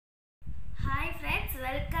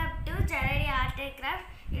Welcome to ஜெனரி art and craft.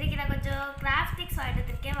 இன்னைக்கு நான் கொஞ்சம் கிராஃப்ட் திங்ஸ்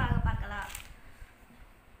வாங்கிட்டு வாங்க பார்க்கலாம்.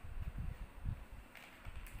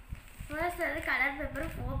 ஃபர்ஸ்ட் வந்து கலர்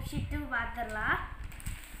பேப்பர் ஃபோம் ஷீட்டும் பார்த்துடலாம்.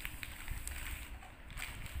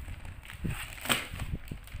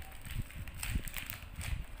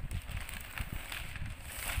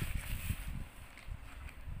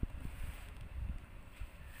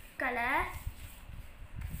 கலர்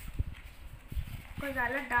கொஞ்சம்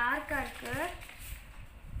நல்லா டார்க்காக இருக்குது.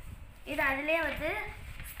 இது அதுலேயே வந்து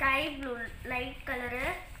ஸ்கை ப்ளூ லைட் கலரு,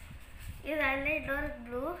 இது அதில் இன்னொரு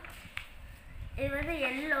ப்ளூ, இது வந்து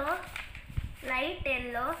எல்லோ லைட்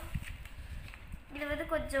எல்லோ, இது வந்து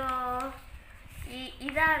கொஞ்சம்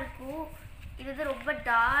இதாக இருக்கும், இது வந்து ரொம்ப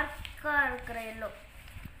டார்க்காக இருக்கிற எல்லோ.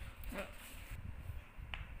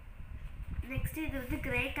 நெக்ஸ்ட் இது வந்து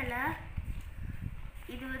கிரே கலர்,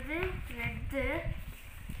 இது வந்து ரெட்டு,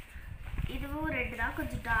 இதுவும் ரெட்டு தான்,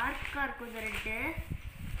 கொஞ்சம் டார்க்காக இருக்கும் இந்த ரெட்டு,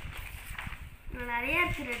 நிறையா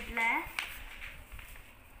இருக்குது ரெட்டில்.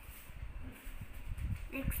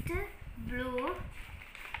 நெக்ஸ்ட்டு ப்ளூ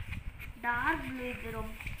டார்க் ப்ளூ, இது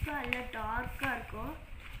ரொம்ப நல்லா டார்க்காக இருக்கும்.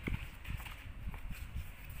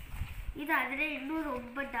 இது அதில் இன்னும்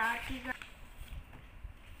ரொம்ப டார்க்கிங்காக.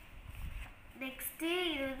 நெக்ஸ்ட்டு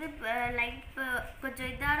இது வந்து லைட்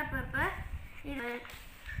கொஞ்சம் இதான பேப்பர், இது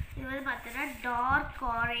வந்து பார்த்தீங்கன்னா டார்க்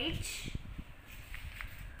ஆரஞ்ச்.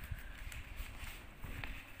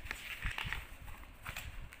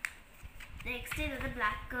 நெக்ஸ்ட் இது வந்து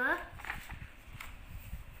பிளாக்கு.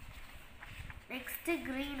 நெக்ஸ்ட்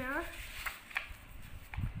க்ரீனு,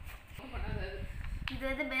 இது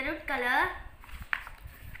வந்து மெரூன் கலர்.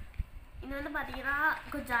 இது வந்து பார்த்தீங்கன்னா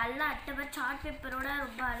கொஞ்சம் நல்லா அட்டை சார்ட் பேப்பரோட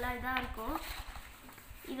ரொம்ப நல்லா இதாக இருக்கும்.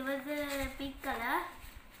 இது வந்து பிங்க் கலர்.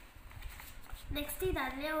 நெக்ஸ்ட் இது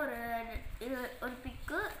அதுலேயே ஒரு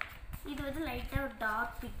பிங்க்கு, இது வந்து லைட்டாக ஒரு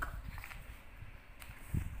டார்க் பிங்க்.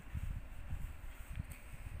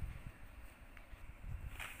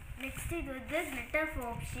 நெக்ஸ்ட் இது வந்து கிளிட்டர்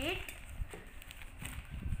ஃபோம் ஷீட்.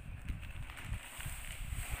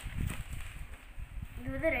 இது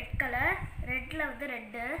வந்து ரெட் கலர், ரெட்டில் வந்து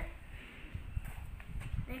ரெட்டு.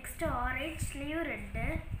 Next ஆரஞ்ச்லேயும் red.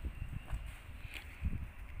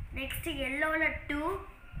 நெக்ஸ்ட் எல்லோவில் 2,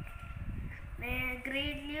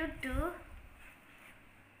 க்ரீன்லேயும் 2,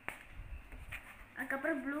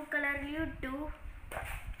 அதுக்கப்புறம் ப்ளூ கலர்லேயும் 2,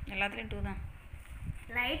 எல்லாத்துலேயும் 2 தான்.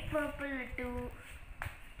 Light purple 2.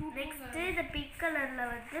 நெக்ஸ்ட்டு இந்த பிங்க்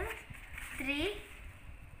கலரில் வந்து 3,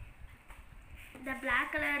 இந்த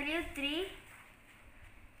பிளாக் கலர்லேயும் 3,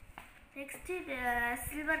 நெக்ஸ்ட்டு இது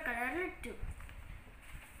சில்வர் கலரில் 2.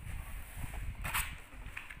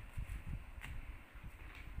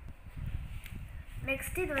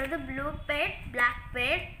 நெக்ஸ்ட் இது வந்து ப்ளூ பென் பிளாக்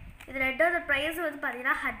பென். இது ரெண்டோட ப்ரைஸ் வந்து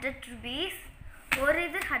பார்த்தீங்கன்னா 100 rupees. ஒரு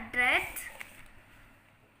இது 100.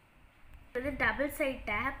 இது டபுள் சைட்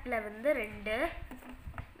டேப்பில் வந்து 2.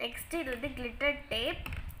 நெக்ஸ்ட் இது வந்து கிளிட்டர் டேப்.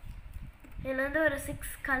 இதில் வந்து ஒரு 6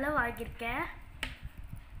 கலர் வாங்கியிருக்கேன்.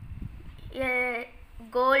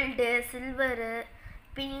 Gold, silver,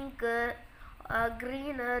 pink,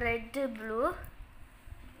 green, red, blue.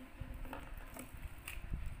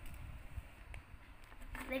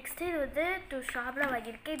 Next இது வந்து 2 ஷாப்பில்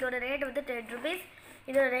வாங்கியிருக்கேன். இதோட ரேட் வந்து 10 rupees.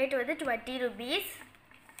 இதோட ரேட் வந்து 20 rupees.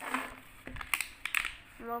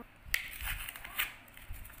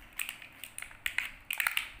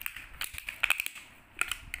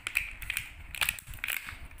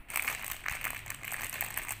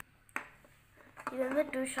 இது வந்து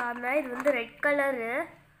 2 ஷார்ப்னர். இது வந்து ரெட் கலரு.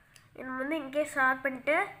 இது வந்து இங்கே ஷார்ப்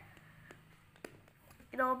பண்ணிட்டு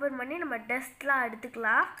இதை ஓப்பன் பண்ணி நம்ம டஸ்ட்லாம்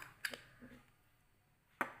எடுத்துக்கலாம்.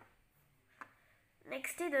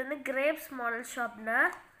 நெக்ஸ்ட் இது வந்து கிரேப்ஸ் மாடல்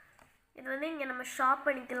ஷார்ப்னர். இது வந்து இங்கே நம்ம ஷார்ப்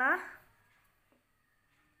பண்ணிக்கலாம்.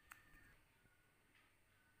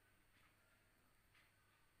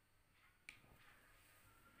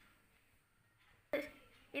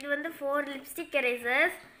 இது வந்து 4 lipstick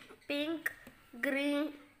erasers, pink, green,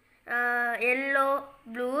 yellow,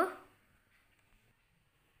 blue.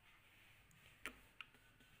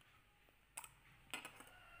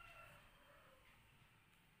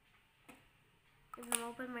 இதை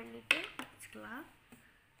ஓப்பன் பண்ணிட்டு வச்சுக்கலாம்.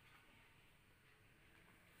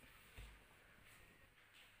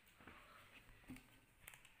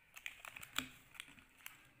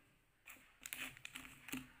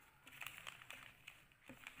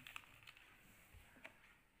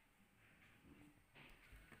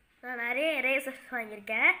 நான் நிறைய எரேசர்ஸ்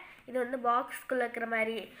வாங்கியிருக்கேன். இது வந்து பாக்ஸ்குள்ளே இருக்கிற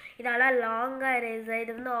மாதிரி, இதெல்லாம் லாங்காக எரேசர்.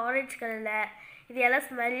 இது வந்து ஆரஞ்சு கலரில், இது எல்லாம்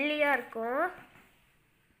ஸ்மெல்லியாக இருக்கும்.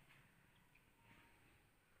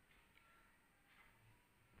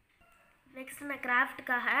 நெக்ஸ்ட் நான்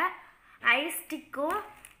கிராஃப்ட்டுக்காக ஐஸ் ஸ்டிக்கும்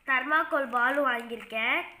தர்மாக்கோல் பாலும்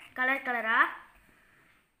வாங்கியிருக்கேன் கலர் கலராக.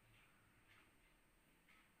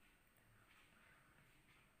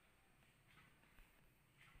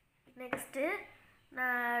 நெக்ஸ்ட்டு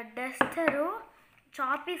நான் டஸ்டரும்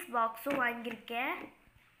சாப்பீஸ் பாக்ஸும் வாங்கியிருக்கேன்.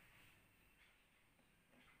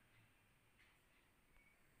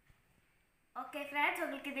 ஓகே ஃப்ரெண்ட்ஸ்,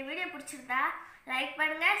 உங்களுக்கு இந்த வீடியோ பிடிச்சிருந்தா லைக்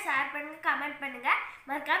பண்ணுங்கள், ஷேர் பண்ணுங்கள், கமெண்ட் பண்ணுங்கள்,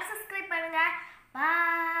 மறக்காம சப்ஸ்கிரைப் பண்ணுங்கள்.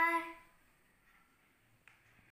 பாய்.